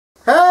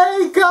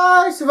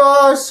guys,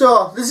 what's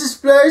up? This is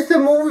Blaze the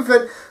Movie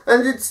Fan,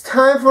 and it's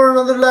time for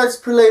another Let's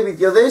Play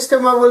video. This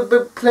time I will be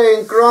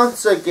playing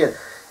Gruntz again.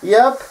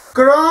 Yep,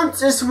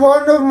 Gruntz is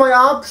one of my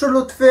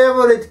absolute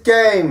favorite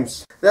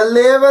games. The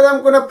level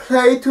I'm gonna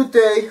play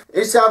today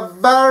is a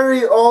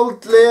very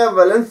old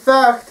level. In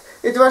fact,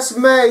 it was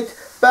made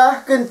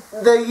back in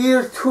the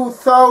year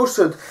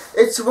 2000.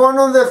 It's one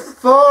of the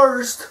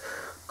first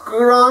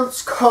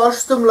Gruntz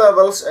custom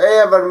levels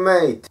ever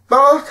made.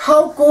 But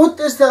how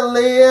good is the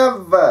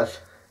level?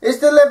 Is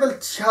the level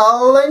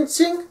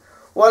challenging?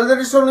 Well, there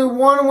is only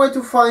one way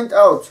to find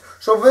out.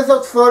 So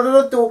without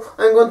further ado,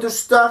 I'm going to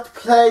start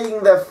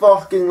playing the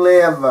fucking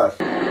level.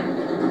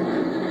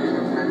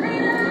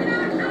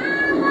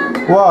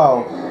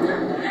 Wow.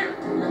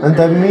 And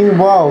I mean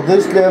wow,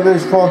 this level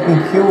is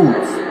fucking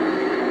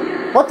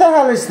huge. What the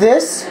hell is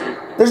this?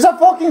 There's a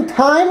fucking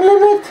time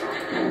limit?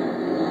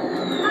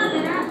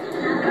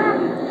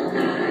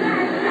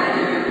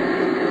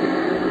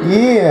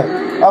 Yeah,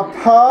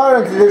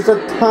 apparently there's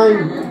a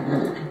time.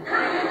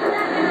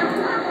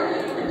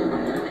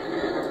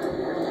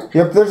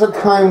 Yep, there's a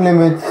time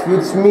limit,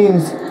 which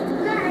means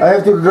I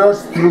have to rush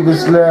through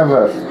this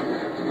level.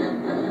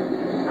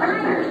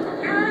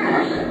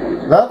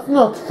 That's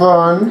not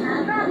fun.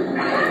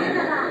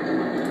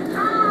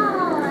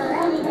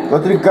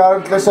 But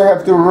regardless, I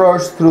have to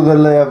rush through the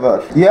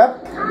level.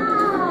 Yep,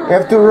 I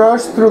have to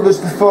rush through this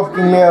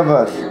fucking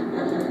level.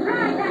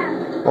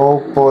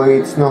 Oh boy,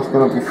 it's not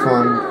gonna be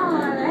fun.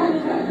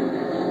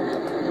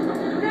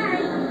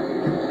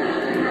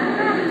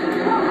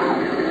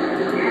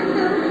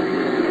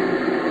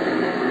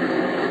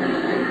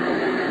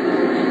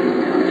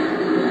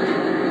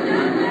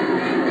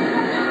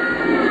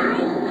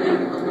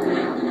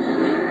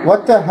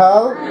 What the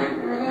hell?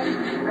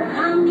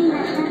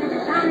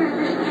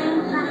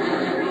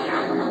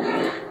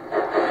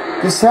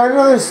 Designer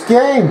of this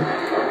game?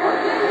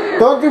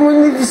 Don't you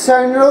mean the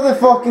designer of the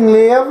fucking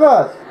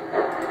level?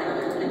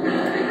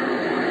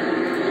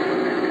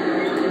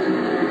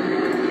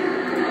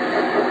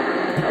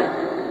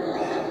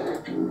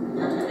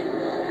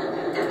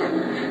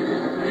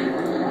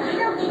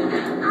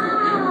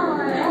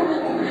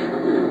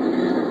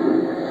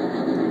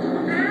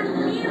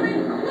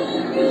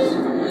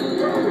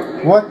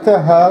 What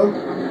the hell?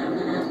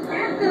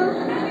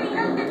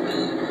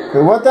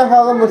 Okay, what the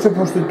hell am I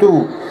supposed to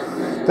do?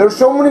 There are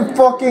so many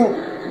fucking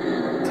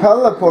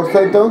teleports,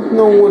 I don't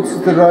know what's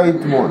the right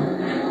one.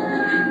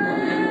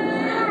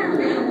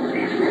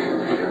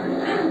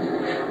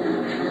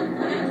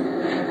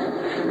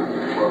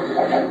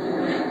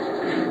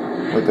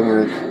 Wait a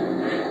minute.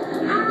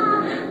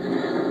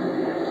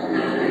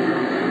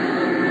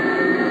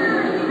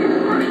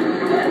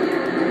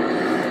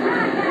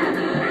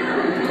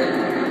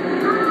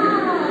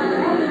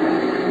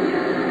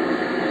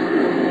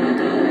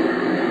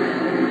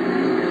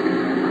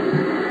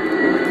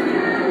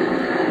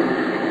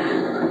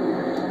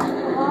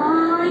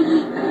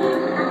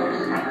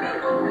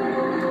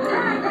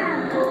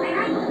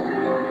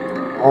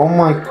 Oh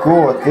my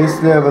god,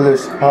 this level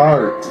is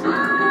hard.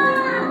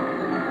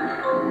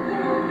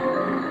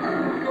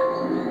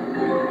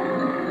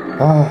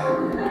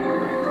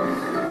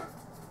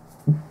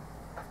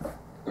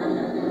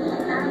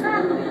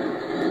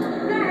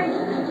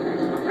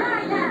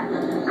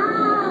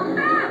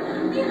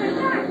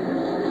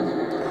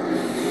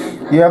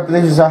 Yep,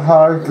 this is a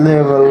hard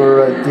level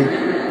already.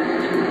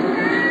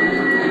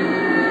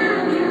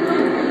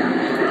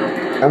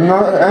 I'm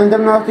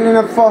not even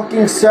a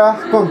fucking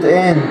second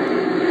in.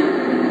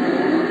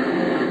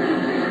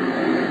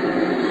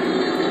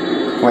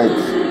 Wait,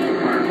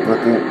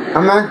 I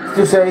meant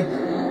to say,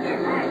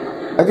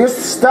 I just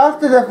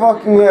started the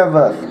fucking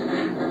level.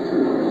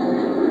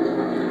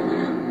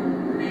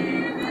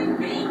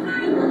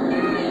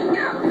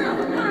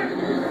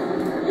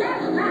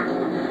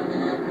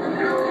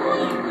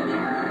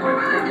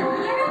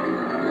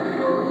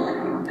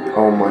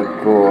 Oh my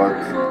god.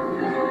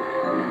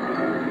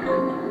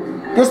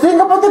 Just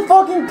think about the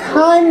fucking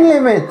time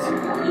limit.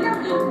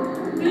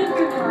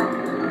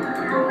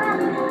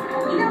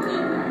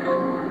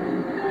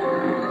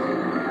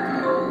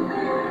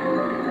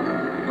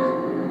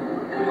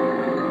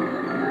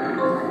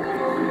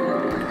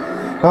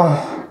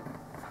 Oh.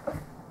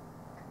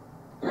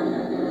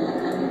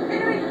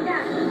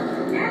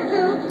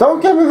 Don't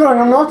get me wrong,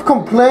 I'm not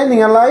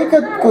complaining, I like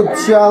a good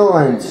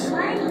challenge.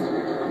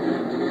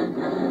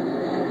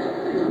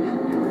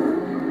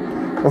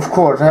 Of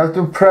course, I have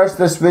to press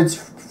the switch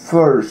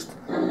first.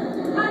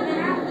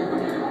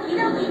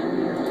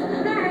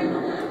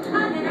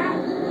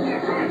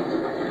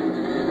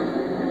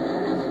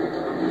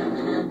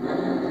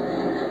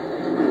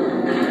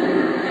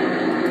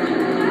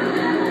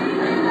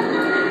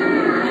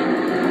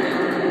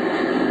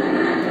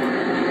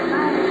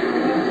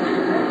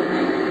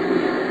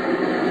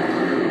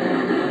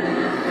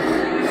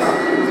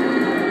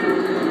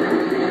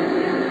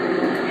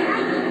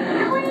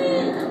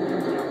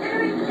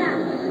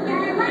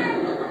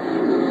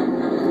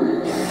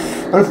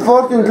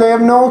 Unfortunately, I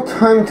have no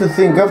time to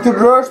think. I have to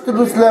rush to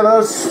this level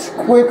as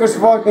quick as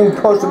fucking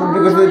possible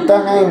because of the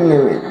time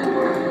limit.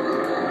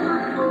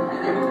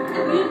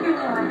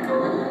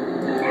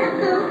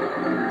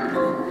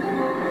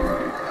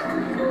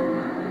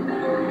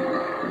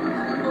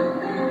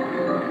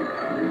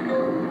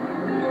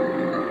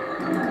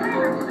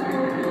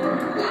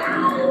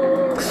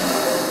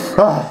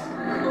 Oh.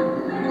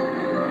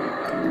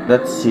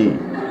 Let's see.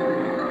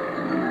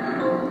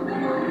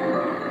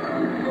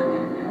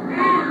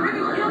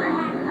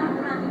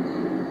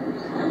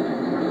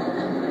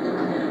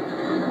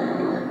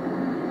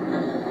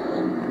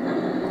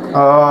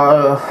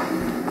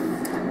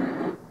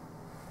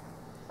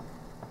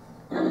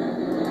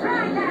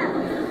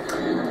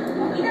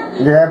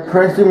 Yeah,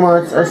 pretty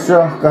much I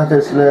suck at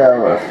this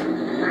level.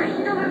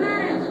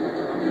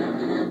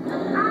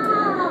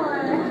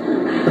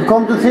 But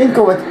come to think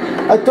of it,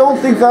 I don't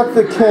think that's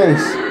the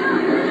case.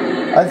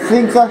 I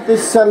think that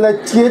this is a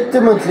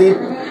legitimately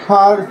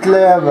hard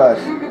level.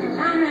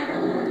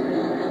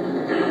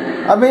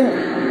 I mean,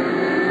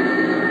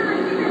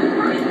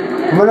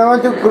 when I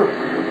went to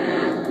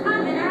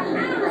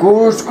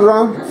Gruntz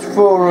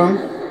forum,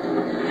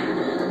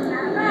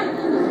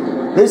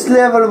 this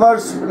level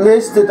was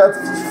listed as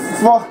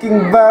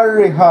fucking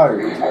very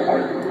hard.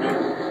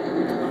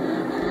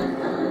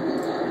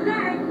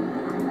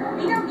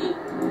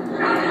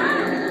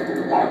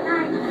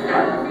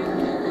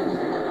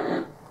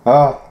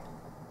 Ah.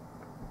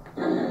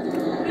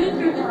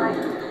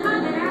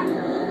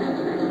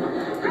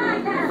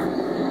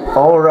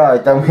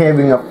 Alright, I'm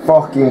having a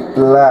fucking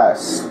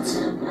blast.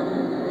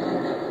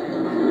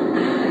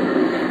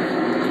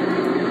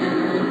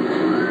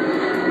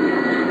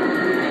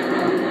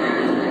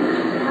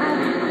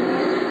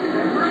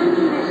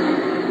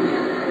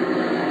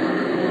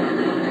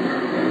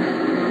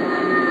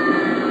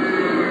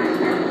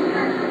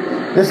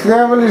 This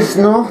level is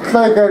not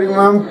like I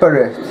remember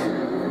it.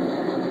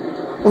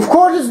 Of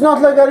course it's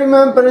not like I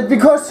remember it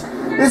because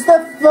it's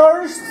the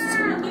first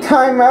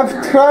time I've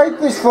tried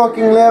this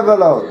fucking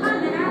level out.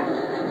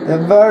 The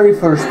very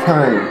first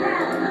time.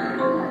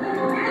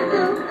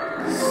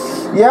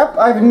 Yep,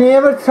 I've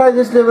never tried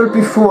this level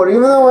before,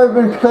 even though I've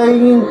been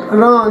playing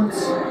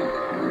Gruntz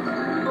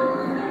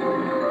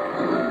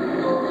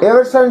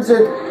ever since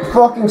it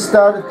fucking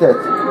started it.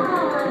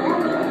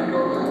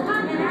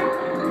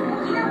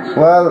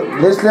 Well,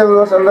 this level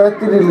was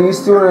already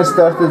released when I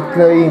started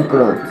playing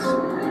Gruntz.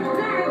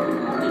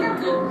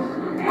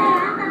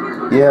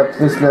 Yep,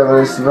 this level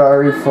is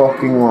very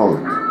fucking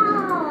old.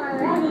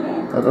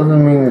 That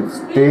doesn't mean it's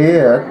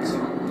bad.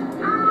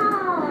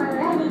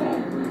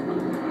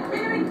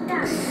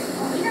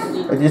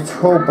 I just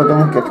hope I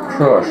don't get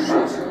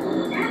crushed.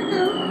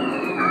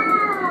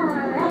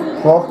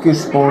 Fuck you,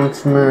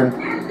 spawns, man.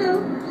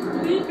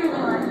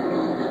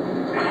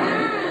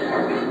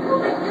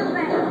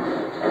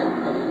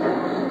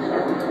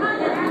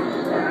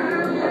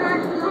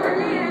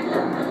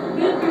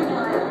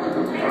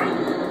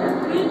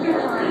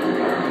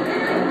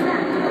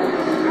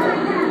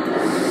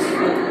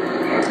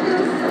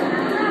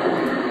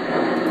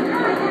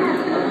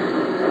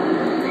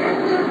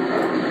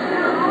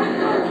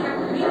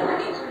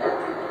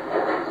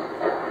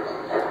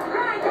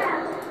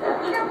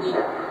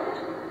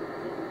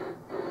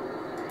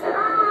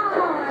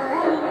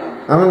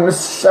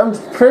 I'm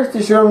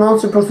pretty sure I'm not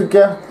supposed to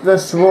get the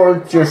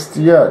sword just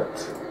yet.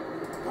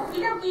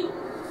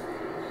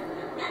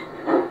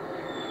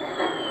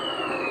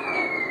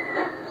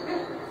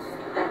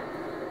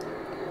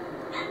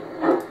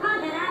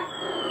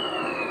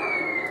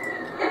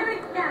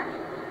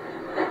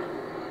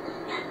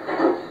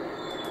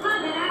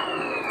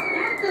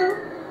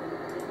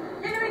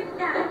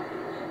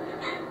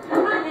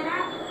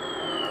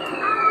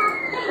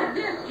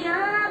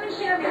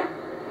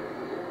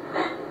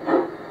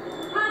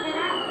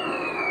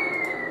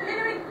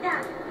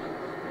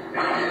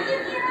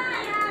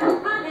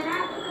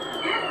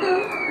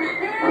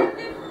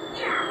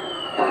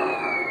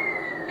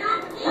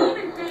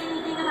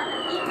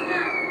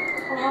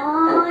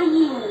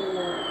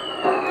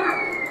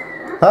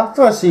 That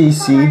was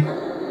easy.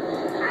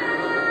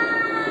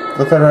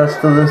 But the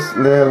rest of this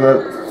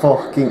level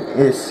fucking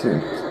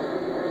isn't.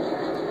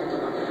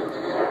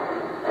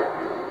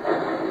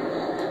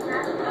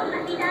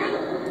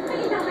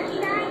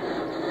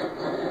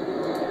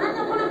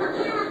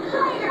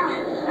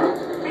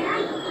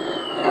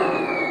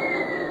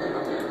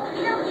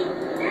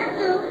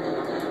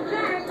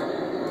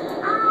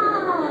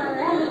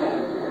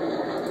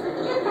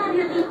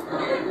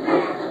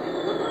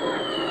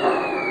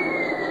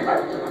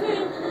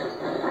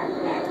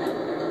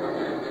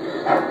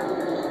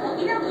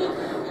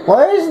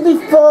 Why isn't he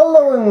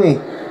following me?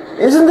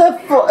 Isn't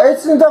that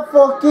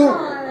fucking...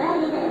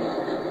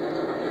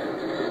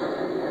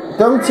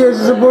 Don't you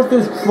supposed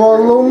to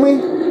follow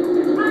me?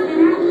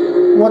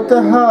 What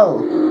the hell?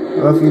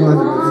 I feel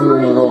like it's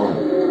doing wrong.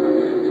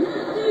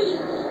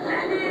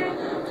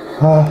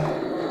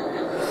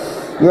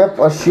 Yep,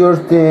 I sure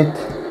did.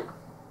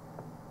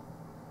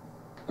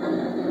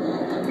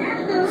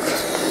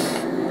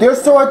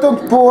 Just so I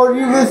don't bore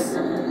you with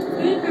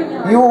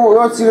you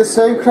watching the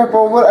same crap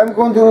over, I'm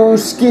going to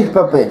skip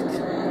a bit.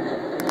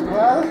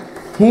 Well,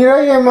 here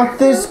I am at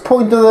this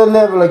point of the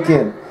level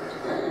again.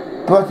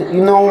 But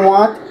you know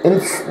what?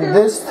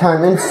 This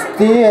time,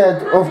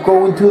 instead of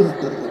going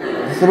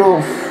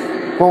go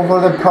for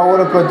the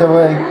power up right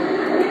away,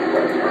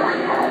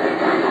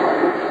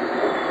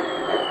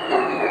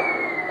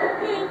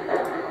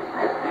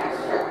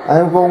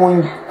 I'm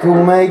going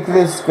to make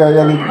this guy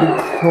a little bit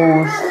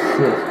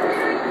closer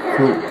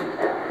to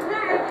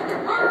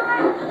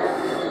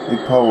the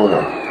power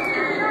up.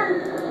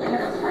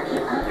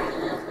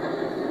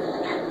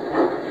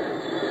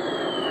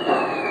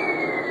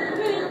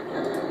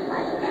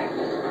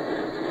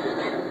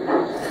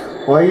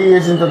 Why he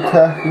isn't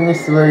attacking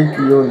us right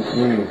beyond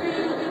me?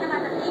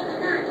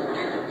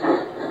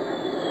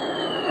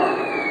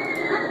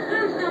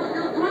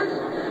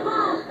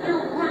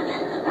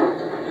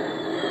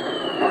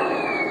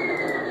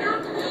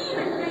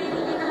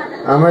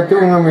 Am I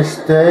doing a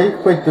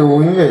mistake by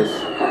doing this?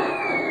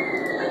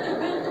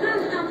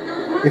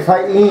 If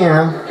I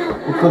am,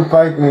 it could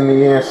bite me in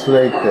the ass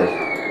later.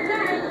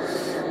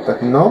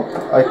 But nope,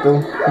 I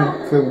don't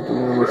think I'm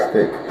doing a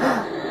mistake.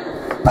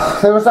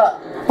 There was a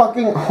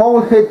fucking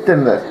hole hit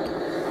in there.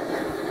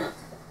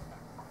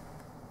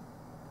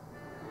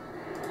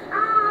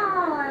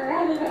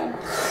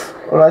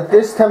 Alright,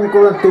 this time I'm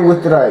gonna do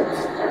it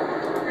right.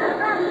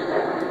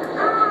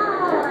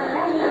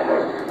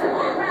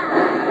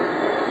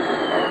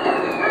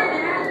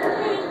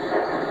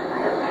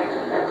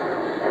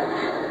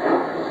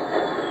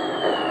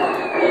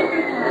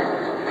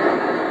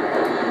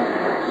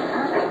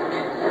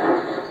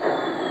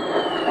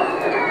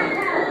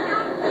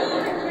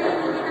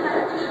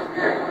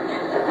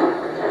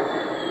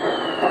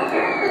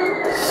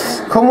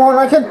 Come on,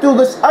 I can do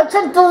this. I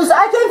can do this.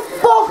 I can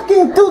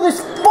fucking do this.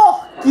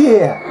 Fuck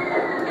yeah.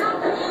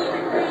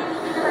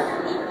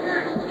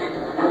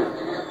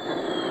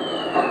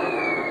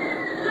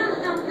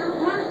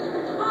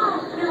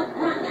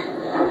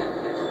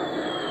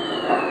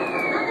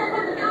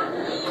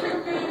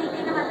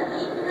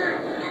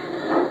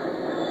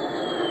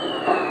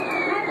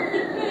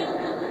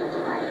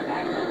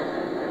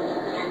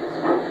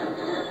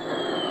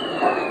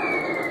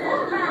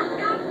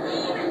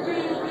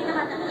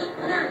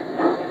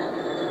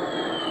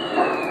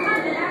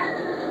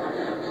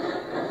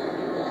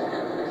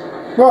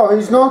 Wow,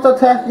 he's not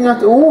attacking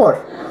at all.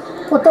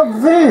 What a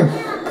wimp!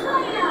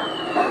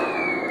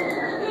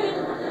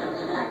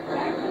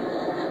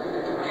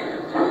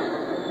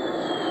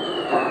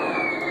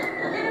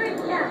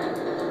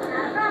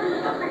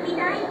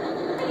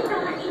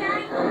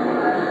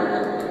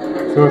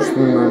 Trust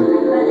me, man.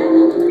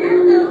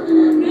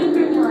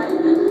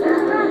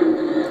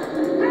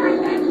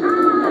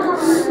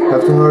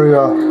 Have to hurry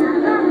up.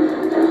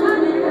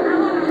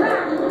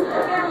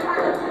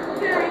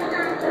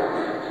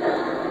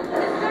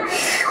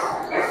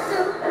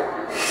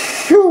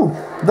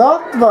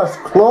 That was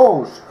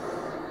close.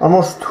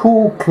 Almost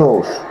too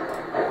close.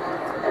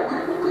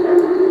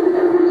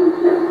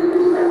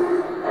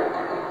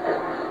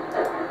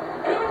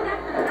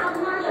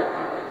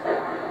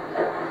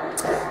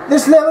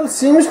 This level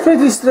seems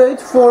pretty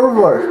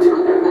straightforward.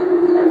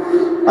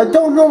 I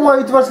don't know why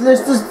it was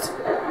listed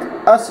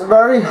as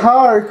very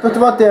hard, but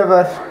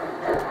whatever.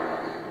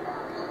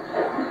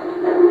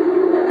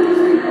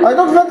 I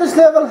don't find this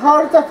level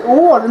hard at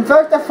all. In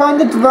fact, I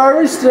find it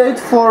very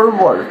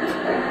straightforward.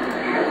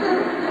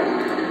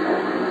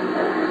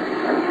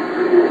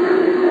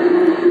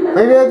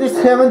 Maybe I just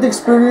haven't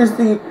experienced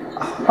the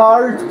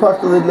hard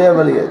part of the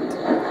level yet.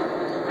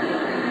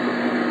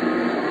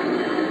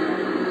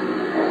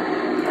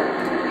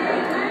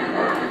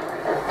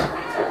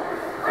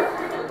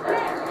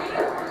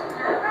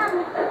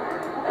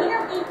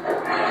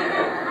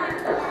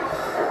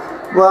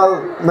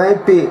 Well,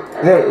 maybe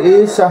there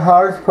is a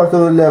hard part of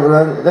the level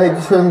and I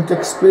just haven't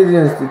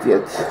experienced it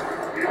yet.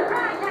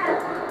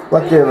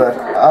 Whatever,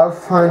 I'll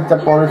find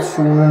about it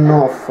soon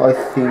enough, I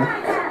think.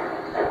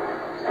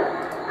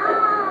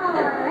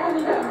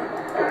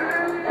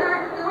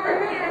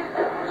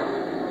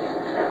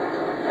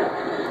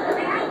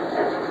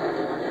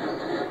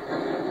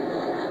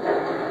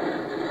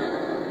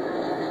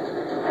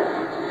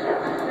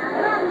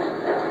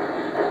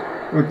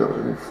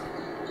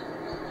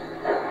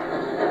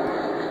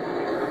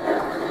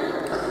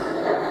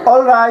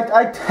 Alright,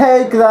 I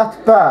take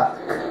that back.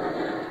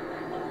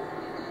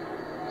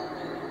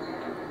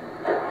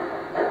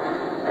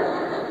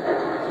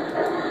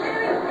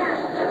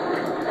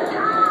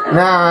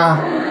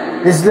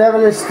 Nah, this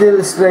level is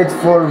still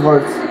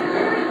straightforward.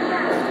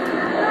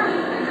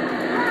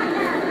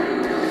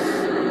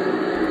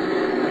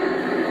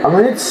 I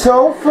mean, it's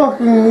so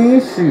fucking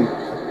easy.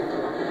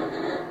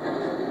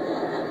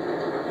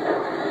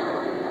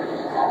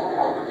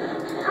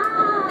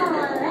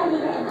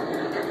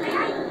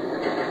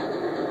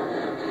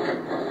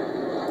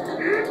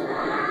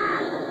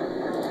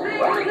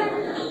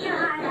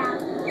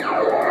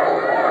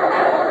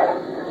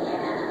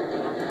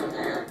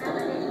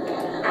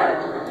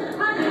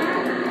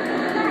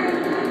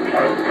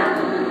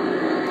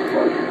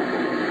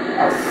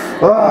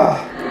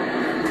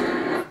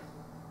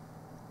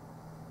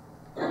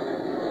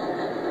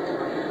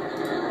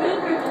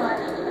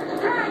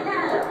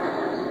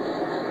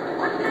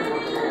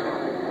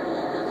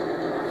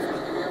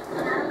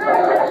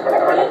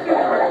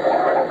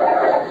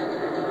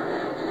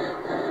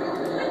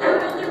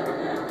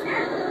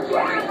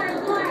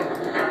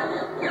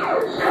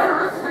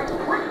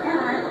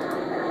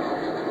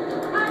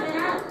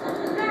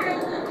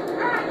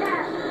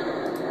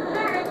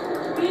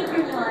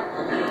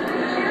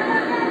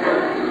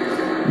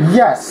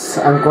 Yes,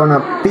 I'm gonna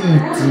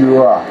beat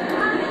you up.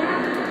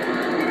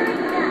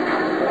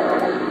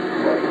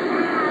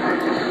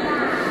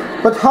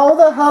 But how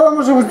the hell am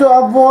I supposed to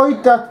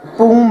avoid that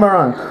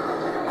boomerang?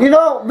 You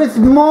know, with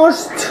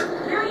most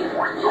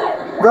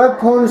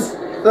weapons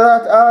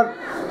that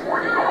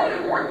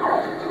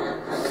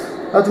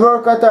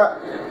work at a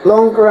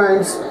long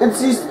range,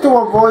 it's easy to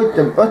avoid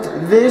them. But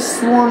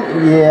this one,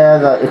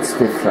 yeah, it's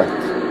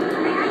different.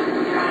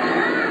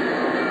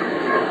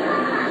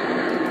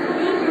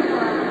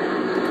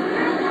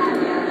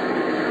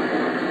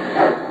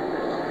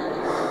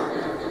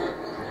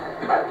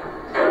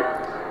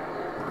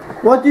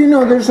 What do you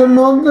know? There's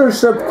another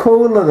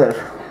sub-cola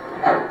there.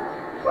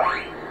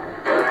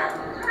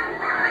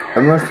 I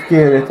must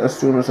get it as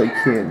soon as I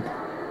can.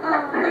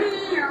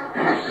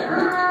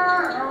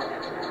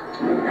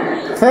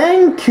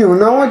 Thank you!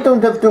 Now I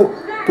don't have to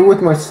do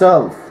it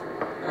myself.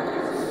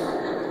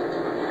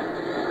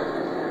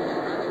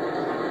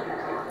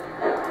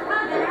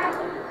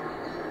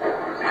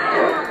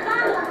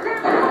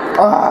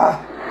 Ah!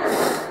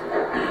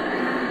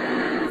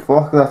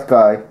 Fuck that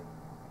guy.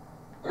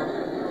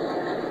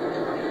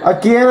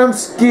 Again, I'm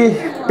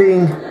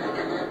skipping.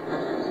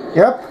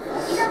 Yep,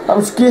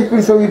 I'm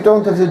skipping so you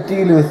don't have to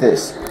deal with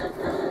this.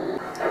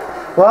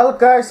 Well,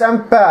 guys,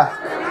 I'm back.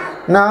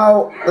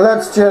 Now,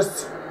 let's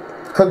just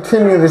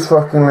continue this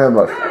fucking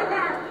level.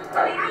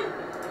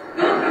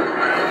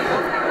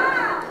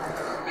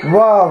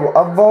 Wow,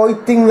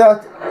 avoiding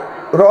that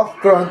rock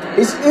grunt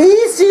is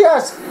easy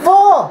as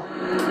fuck!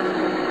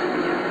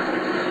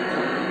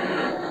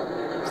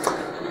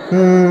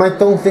 I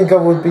don't think I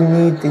would be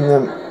needing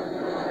them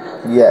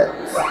yet.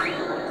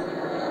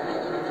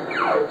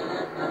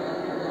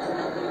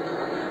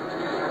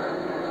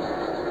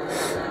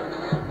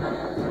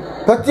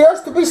 But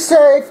just to be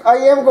safe, I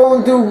am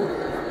going to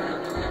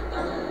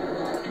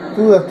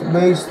do that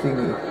maze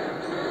thingy.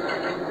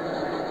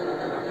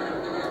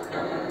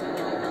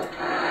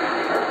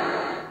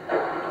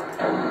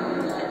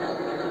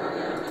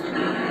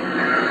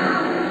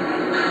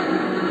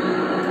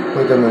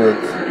 Wait a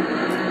minute.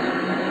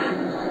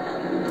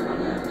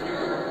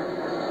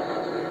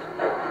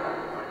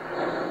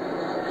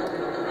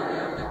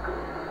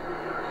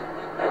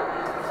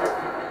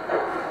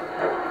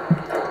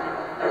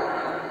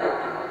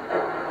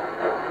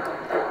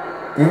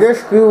 Did I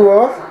screw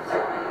off?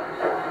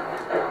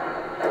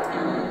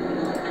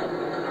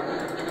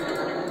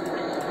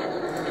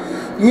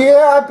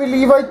 Yeah, I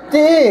believe I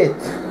did.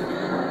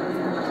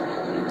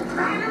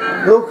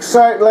 Looks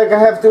like I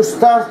have to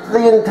start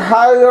the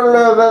entire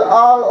level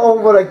all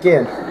over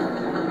again.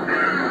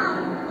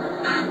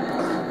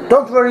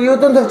 Don't worry, you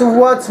don't have to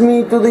watch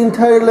me do the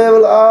entire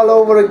level all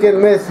over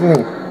again with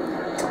me.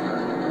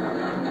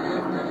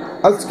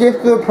 I'll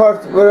skip the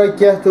part where I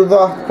get to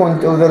that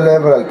point of the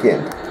level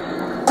again.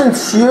 I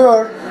wasn't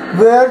sure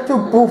where to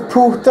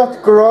put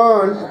that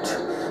grunt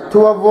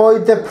to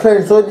avoid the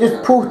plane, so I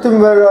just put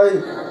him where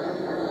I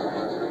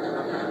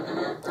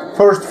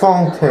first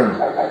found him.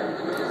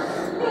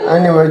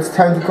 Anyway, it's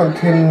time to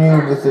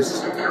continue with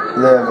this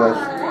level.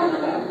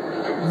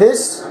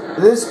 This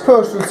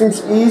puzzle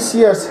seems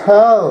easy as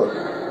hell.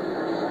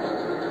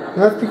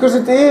 And that's because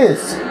it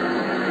is.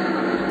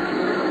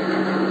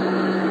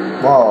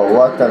 Wow,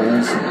 what an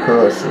easy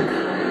puzzle.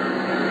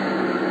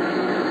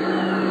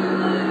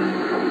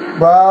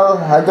 Well,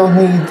 I don't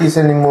need this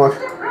anymore.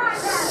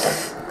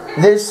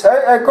 This,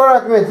 I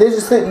gotta admit, this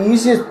is the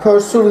easiest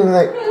puzzle in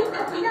the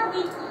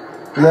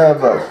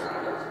level.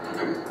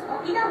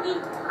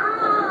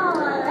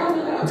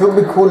 It would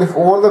be cool if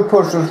all the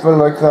puzzles were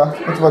like that,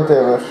 but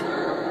whatever.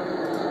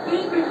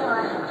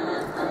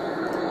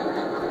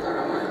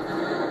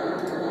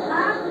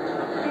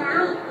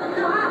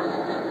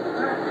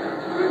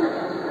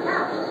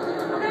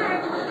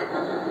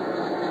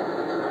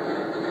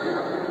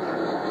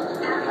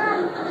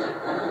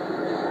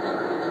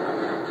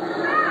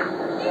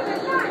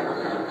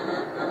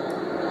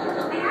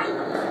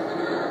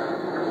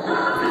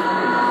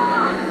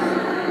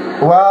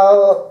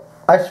 Well,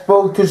 I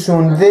spoke too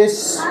soon.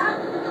 This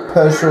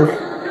puzzle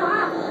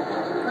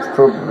is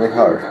probably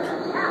hard.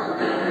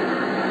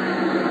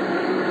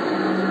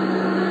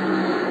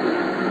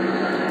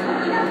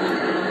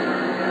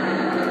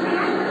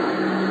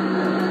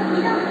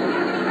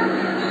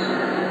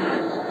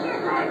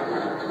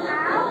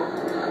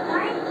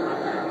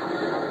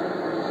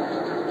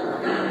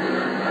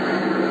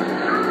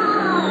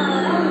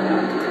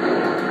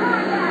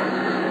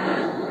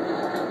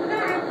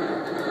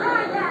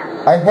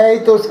 I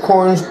hate those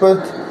coins,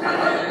 but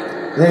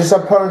There's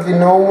apparently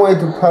no way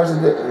to pass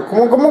it.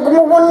 Come on, come on, come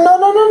on, no,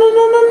 no, no, no,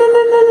 no, no,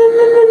 no, no,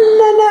 no,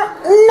 no,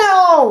 no,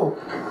 no!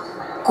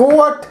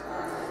 God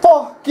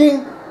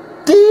fucking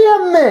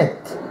damn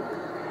it!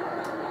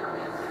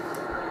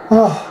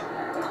 Oh.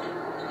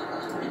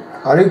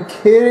 Are you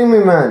kidding me,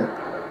 man?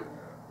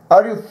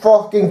 Are you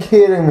fucking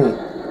kidding me?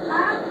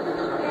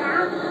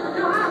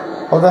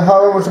 How the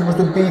hell am I supposed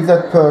to beat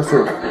that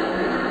person?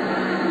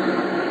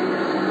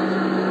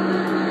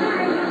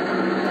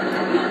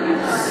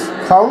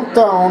 Calm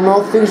down,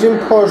 nothing's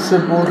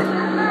impossible.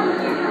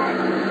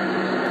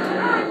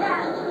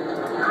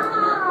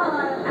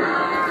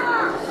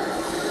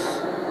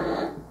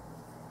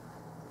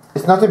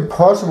 It's not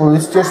impossible,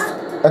 it's just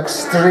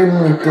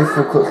extremely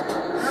difficult.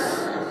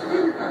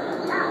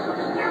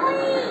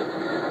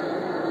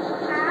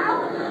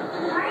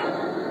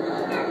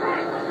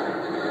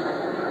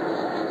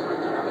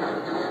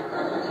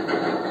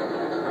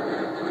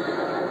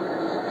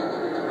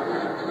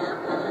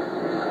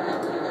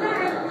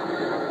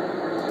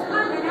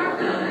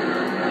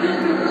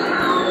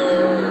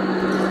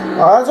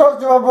 I have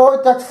to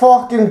avoid that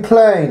fucking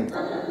plane.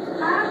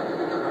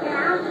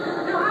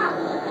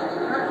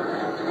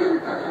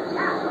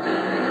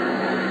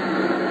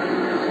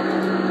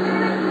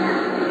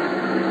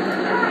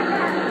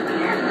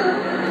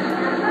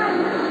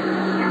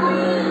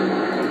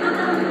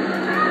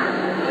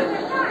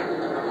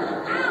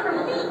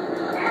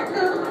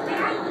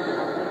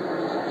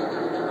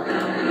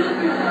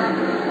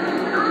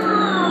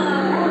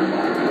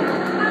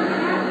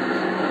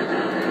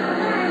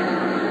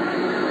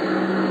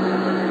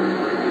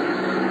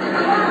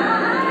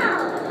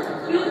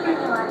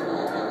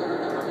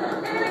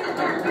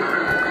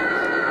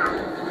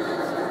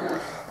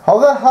 How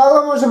the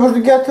hell am I supposed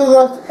to get to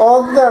that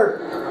other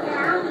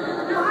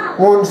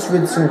one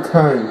Sweetz in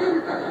time?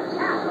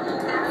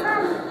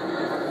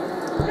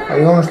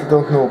 I honestly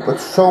don't know, but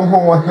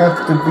somehow I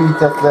have to beat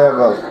that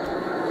level.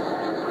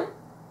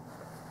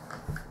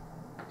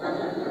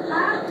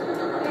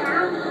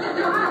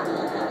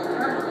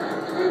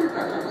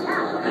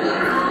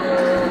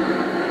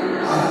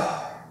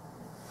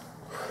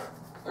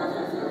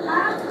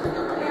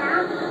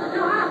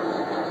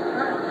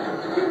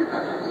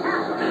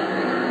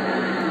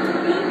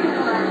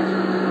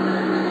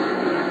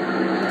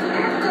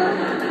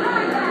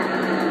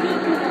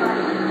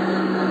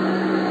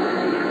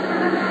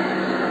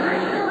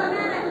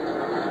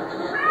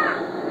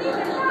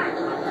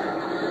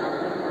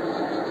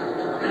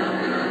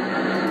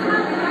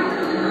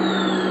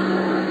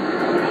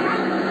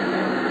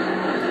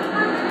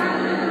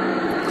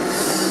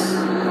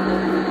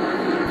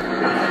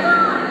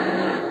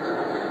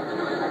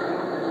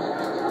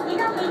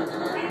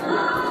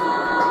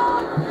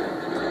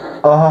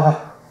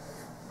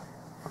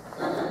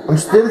 I'm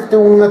still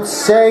doing that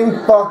same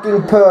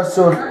fucking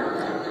puzzle.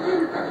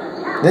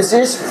 This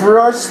is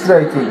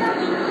frustrating.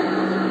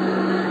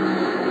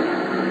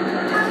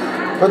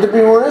 But to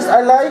be honest,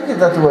 I like it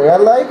that way. I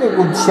like a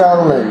good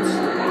challenge.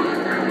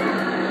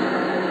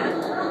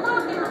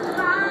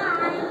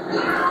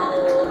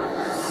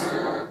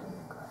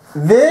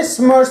 This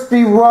must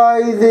be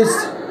why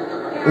this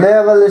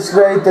level is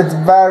rated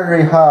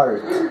very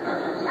hard.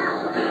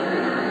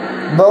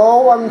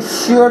 Though I'm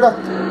sure that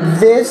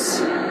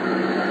this,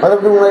 what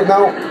I'm doing right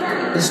now,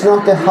 is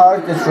not the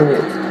hardest one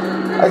yet.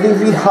 I think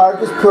the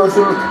hardest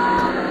puzzle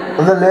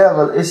on the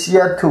level is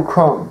yet to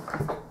come.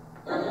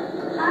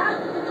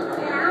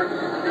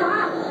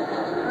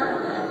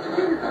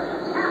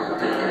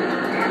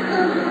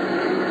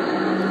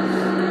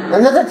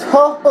 And at the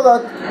top of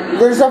that,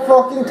 there's a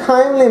fucking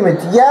time limit.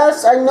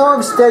 Yes, I know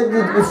I've stated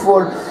it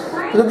before,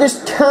 but I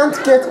just can't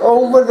get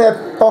over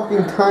that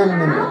fucking time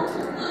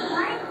limit.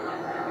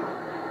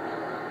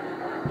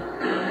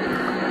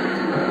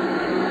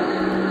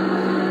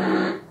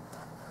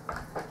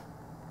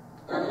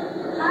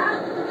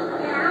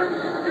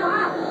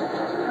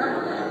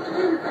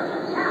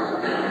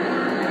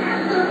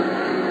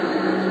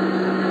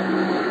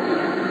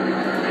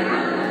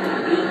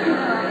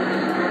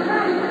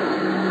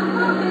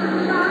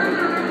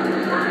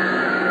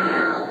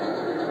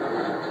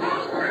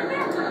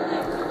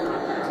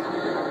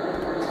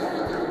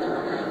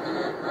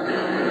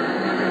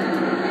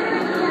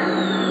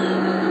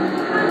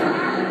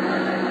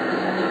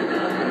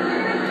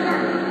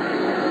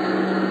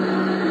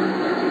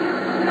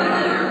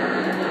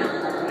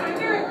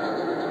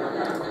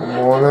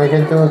 I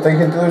can do it, I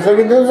can do this, I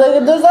can do this, I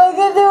can do this, I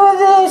can do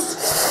this!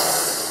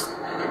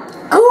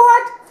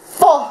 God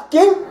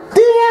fucking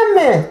damn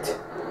it!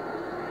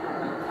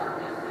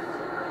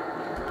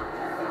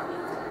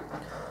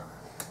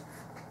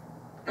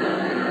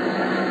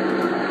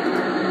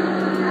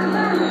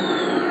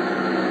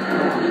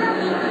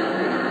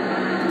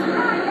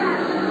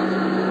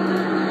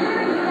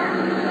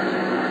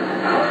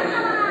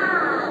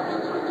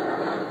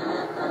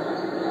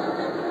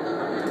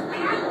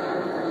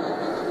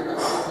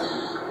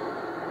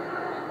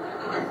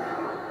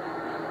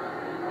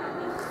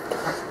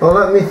 Well,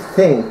 let me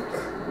think.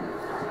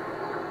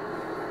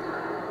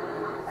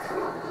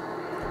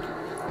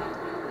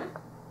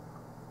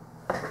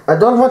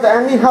 don't want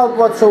any help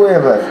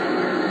whatsoever.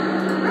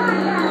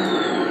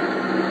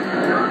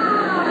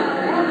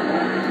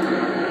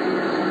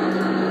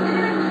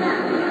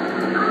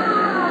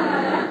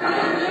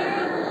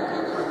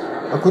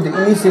 I could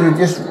easily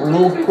just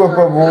look up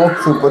a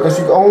walkthrough, but I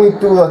should only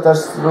do that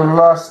as the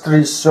last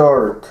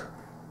resort.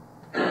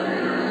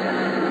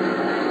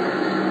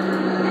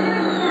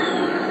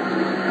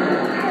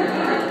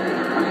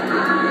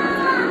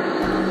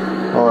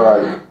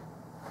 Alright,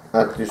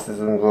 that just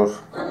doesn't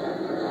work.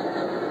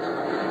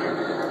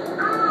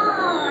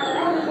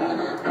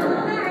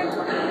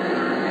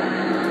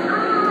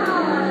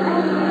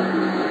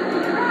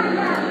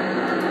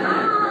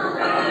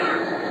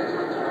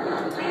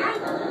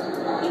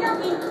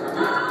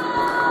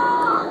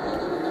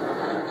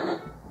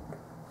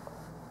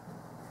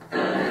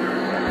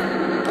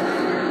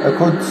 I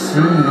could see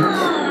it,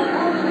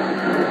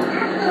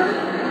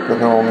 but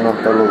no, I'm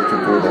not allowed to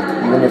do that.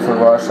 Even if I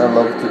was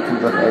allowed to do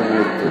that, I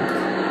wouldn't.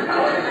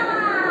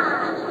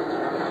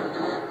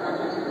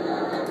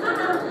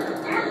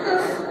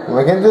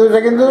 I can do it!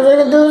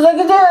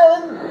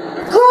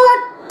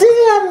 God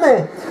damn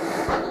it!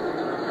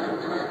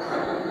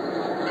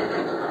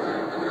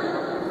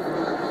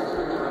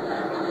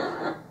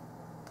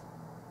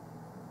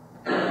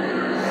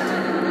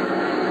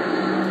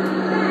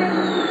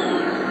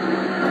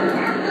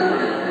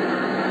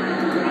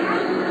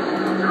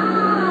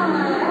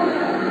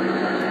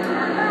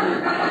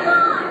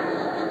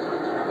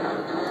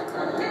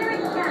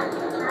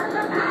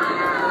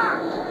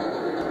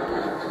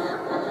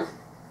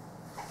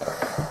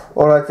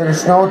 Alright, there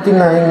is no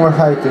denying or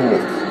hiding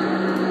it.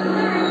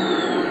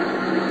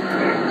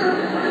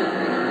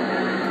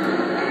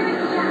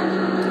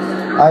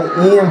 I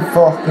am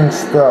fucking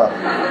stuck.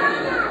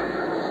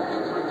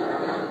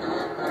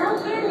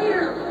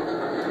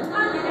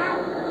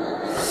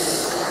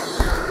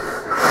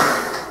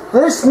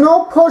 There is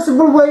no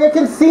possible way I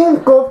can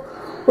think of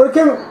where I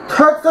can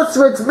touch the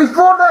switch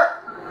before the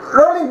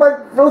rolling bike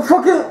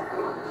fucking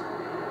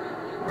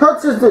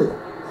touches the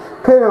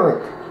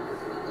pyramid.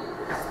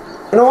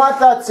 You know what,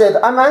 that's it.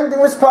 I'm ending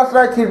this part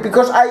right here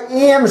because I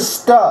am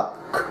stuck.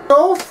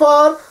 So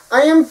far,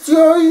 I am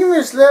enjoying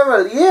this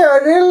level. Yeah, I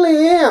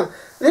really am.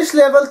 This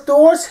level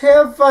does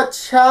have a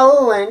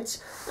challenge,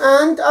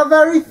 and a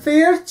very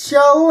fair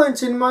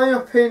challenge in my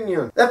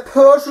opinion. The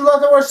puzzle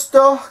that I was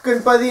stuck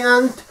in by the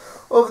end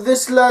of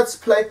this Let's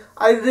Play,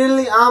 I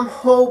really am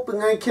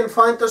hoping I can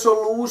find a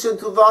solution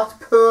to that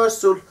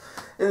puzzle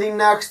in the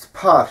next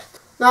part.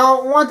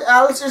 Now, what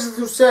else is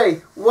to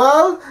say?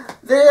 Well,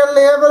 the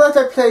level that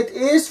I played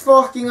is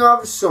fucking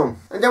awesome.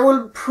 And I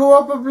will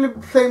probably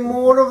play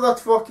more of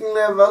that fucking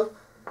level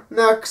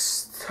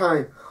next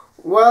time.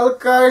 Well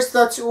guys,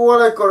 that's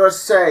all I gotta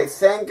say.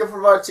 Thank you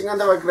for watching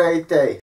and have a great day.